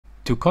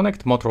To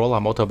connect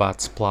Motorola Moto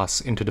Buds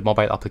Plus into the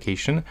mobile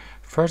application,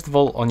 first of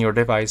all, on your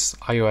device,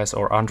 iOS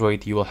or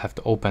Android, you will have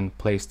to open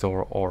Play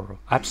Store or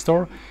App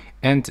Store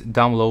and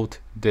download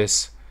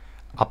this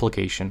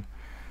application.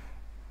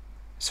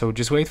 So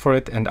just wait for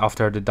it, and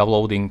after the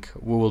downloading,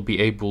 we will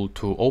be able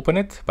to open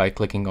it by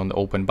clicking on the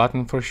open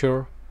button for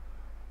sure.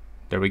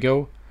 There we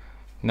go.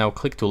 Now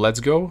click to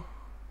Let's Go,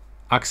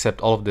 accept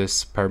all of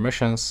these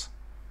permissions.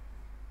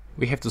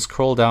 We have to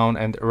scroll down,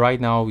 and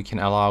right now we can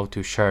allow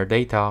to share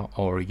data,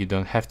 or you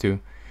don't have to.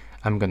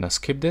 I'm gonna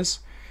skip this.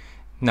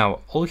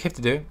 Now all you have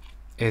to do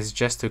is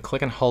just to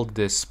click and hold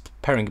this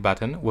pairing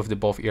button with the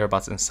both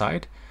earbuds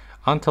inside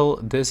until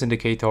this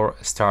indicator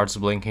starts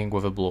blinking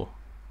with a blue.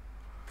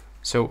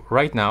 So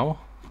right now,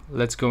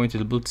 let's go into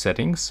the Bluetooth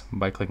settings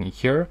by clicking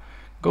here,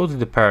 go to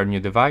the pair new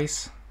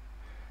device,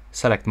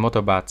 select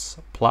Moto Buds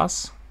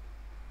Plus,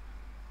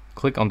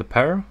 click on the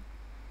pair.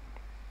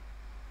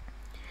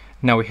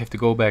 Now we have to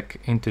go back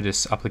into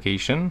this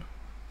application.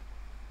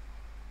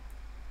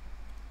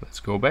 Let's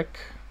go back,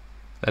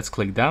 let's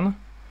click done,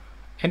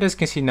 and as you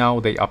can see now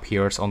they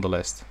appears on the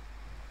list.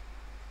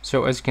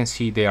 So as you can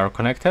see they are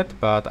connected,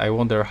 but I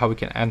wonder how we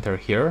can enter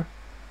here.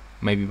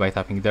 Maybe by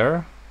tapping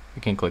there,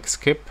 we can click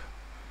skip,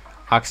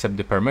 accept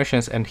the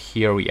permissions, and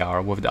here we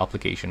are with the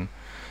application.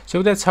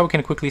 So that's how you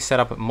can quickly set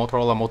up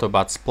Motorola Moto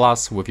Buds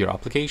Plus with your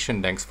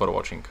application. Thanks for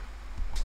watching.